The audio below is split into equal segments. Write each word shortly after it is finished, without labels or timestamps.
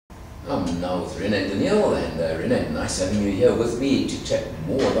I'm now with Renee Daneel, and Renee, nice having you here with me to chat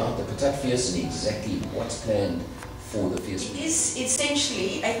more about the Patatfees and exactly what's planned for the festival. It is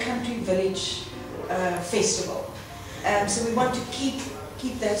essentially a country village festival, so we want to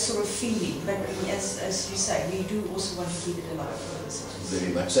keep that sort of feeling, but as you say, we do also want to keep it alive for the citizens.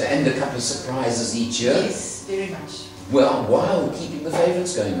 Very much so, and a couple of surprises each year. Yes, very much. Well, while keeping the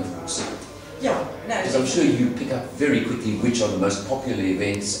favourites going, of course. Yeah, no. Because I'm sure you pick up very quickly which are the most popular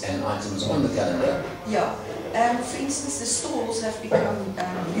events and items on the calendar. Yeah. For instance, the stalls have become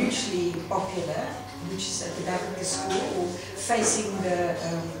hugely popular, which is at the back of the school or facing the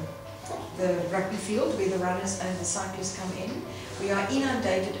rugby field where the runners and the cyclists come in. We are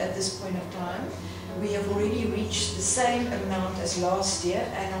inundated at this point of time. We have already reached the same amount as last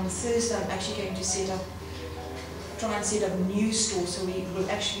year, and on Thursday I'm actually going to try and set up new stores, so we will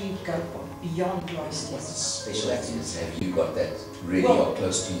actually go beyond last year. What special activities have you got that really are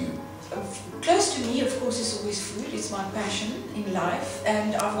close to you? Close to me, of course, is always food. It's my passion in life,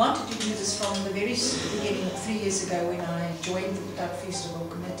 and I've wanted to do this from the very beginning, 3 years ago when I joined the Patatfees Festival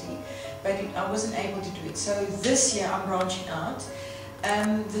Committee, but I wasn't able to do it. So this year I'm branching out.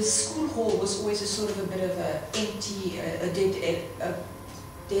 The school hall was always a sort of a bit of a empty, a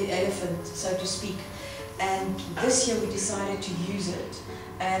dead elephant, so to speak. And this year we decided to use it,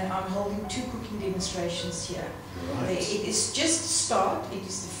 and I'm holding 2 cooking demonstrations here. Right. It is just a start, it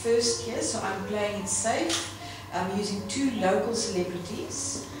is the first year, so I'm playing it safe. I'm using 2 local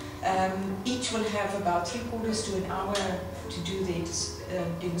celebrities. Each will have about 3/4 to an hour to do their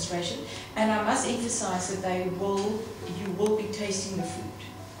demonstration. And I must emphasize that you will be tasting the food.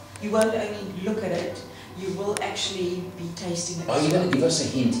 You won't only look at it, you will actually be tasting it. Are you going to give us a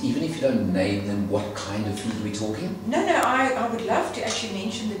hint, even if you don't name them, what kind of food we're talking? No, I would love to actually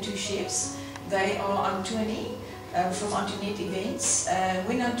mention the 2 chefs. They are Antoni from Antoinette Events.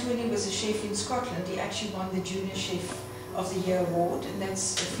 When Antoni was a chef in Scotland, he actually won the Junior Chef of the Year award, and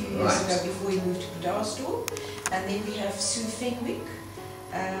that's a few years ago before he moved to Patatfees. And then we have Sue Fenwick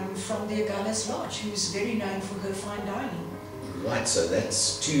from the Agulhas Lodge, who's very known for her fine dining. Right, so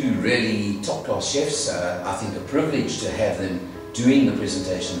that's 2 really top-class chefs. I think a privilege to have them doing the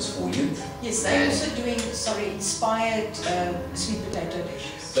presentations for you. Yes, they're also doing, inspired sweet potato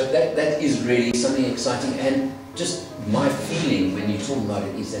dishes. But that is really something exciting, and just my feeling when you talk about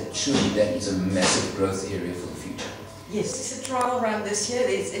it is that surely that is a massive growth area for the future. Yes, it's a trial run this year.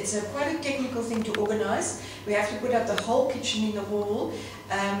 It's quite a technical thing to organise. We have to put up the whole kitchen in the hall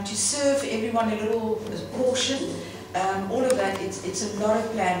to serve everyone a little portion. All of that, it's a lot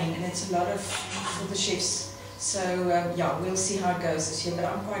of planning, and it's a lot of for the chefs. So yeah, we'll see how it goes this year, but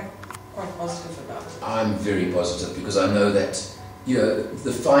I'm quite positive about it. I'm very positive because I know that, you know,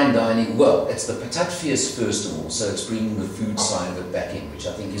 the fine dining, well, it's the Patatfees first of all, so it's bringing the food side of it back in, which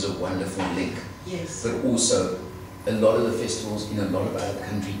I think is a wonderful link. Yes. But also, a lot of the festivals in a lot of other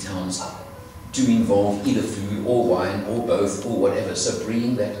country towns do involve either food or wine or both or whatever, so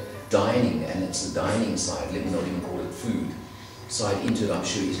bringing that dining, and it's the dining side, let me not even call it food, side into it, I'm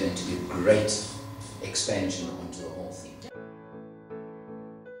sure is going to be a great expansion onto the whole thing.